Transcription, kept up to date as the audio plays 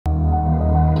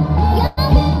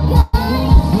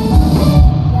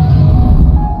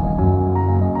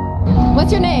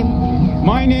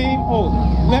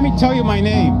tell you my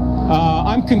name.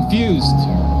 I'm confused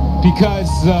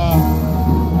because,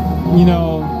 you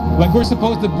know, like we're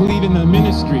supposed to believe in the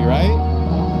ministry, right?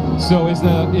 So is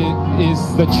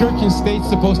the church and state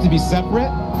supposed to be separate?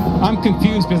 I'm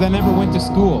confused because I never went to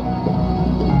school,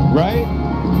 right?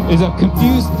 Is a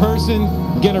confused person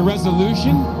get a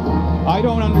resolution? I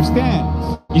don't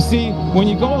understand. You see, when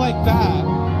you go like that,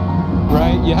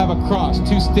 right, you have a cross,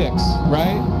 2 sticks,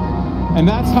 right? And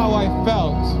that's how I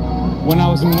felt when I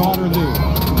was in Waterloo.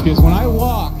 Because when I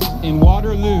walked in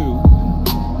Waterloo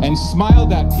and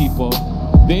smiled at people,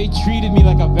 they treated me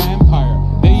like a vampire.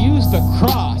 They used the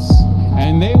cross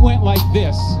and they went like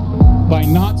this by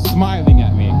not smiling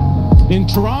at me. In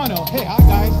Toronto, hey, hi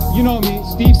guys, you know me,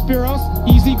 Steve Spiros,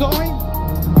 easygoing.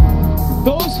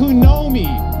 Those who know me,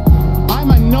 I'm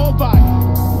a nobody.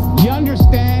 You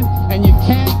understand? And you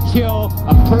can't kill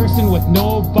a person with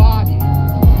no body.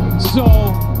 So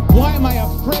why am I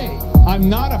afraid? I'm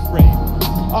not afraid.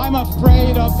 I'm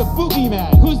afraid of the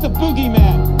boogeyman. Who's the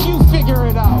boogeyman? You figure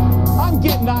it out. I'm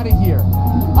getting out of here.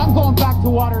 I'm going back to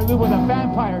Waterloo where the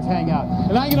vampires hang out.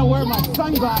 And I'm going to wear my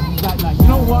sunglasses that night. You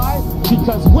know why?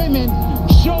 Because women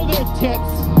show their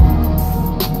tits,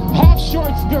 have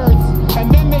short skirts,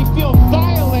 and then they feel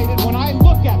violated when I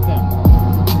look at them.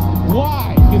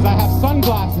 Why? Because I have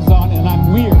sunglasses on and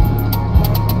I'm weird.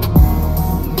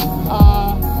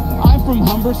 I'm from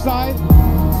Humberside.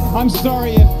 I'm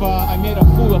sorry if I made a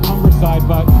fool of Humberside,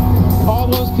 but all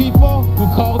those people who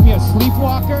called me a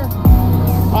sleepwalker,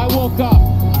 I woke up.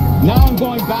 Now I'm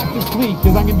going back to sleep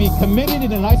because I'm going to be committed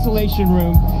in an isolation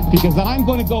room because I'm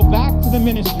going to go back to the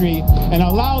ministry and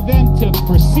allow them to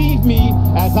perceive me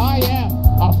as I am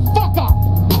a fuck up.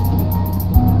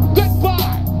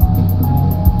 Goodbye.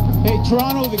 Hey,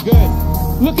 Toronto the good.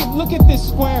 Look at this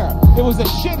square. It was a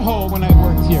shithole when I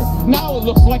worked here. Now it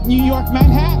looks like New York,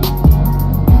 Manhattan.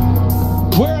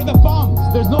 Where are the bums?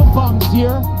 There's no bums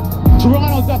here.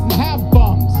 Toronto doesn't have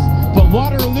bums. But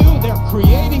Waterloo, they're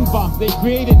creating bums. They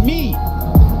created me.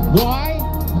 Why?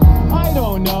 I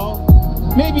don't know.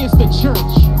 Maybe it's the church.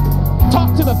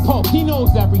 Talk to the Pope. He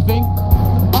knows everything.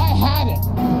 I had it.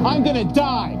 I'm gonna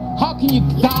die. How can you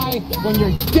die when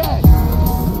you're dead?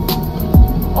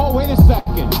 Oh, wait a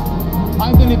second.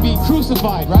 I'm gonna be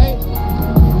crucified, right?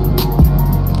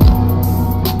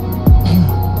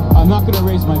 I'm not gonna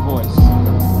raise my voice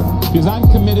because I'm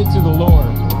committed to the Lord.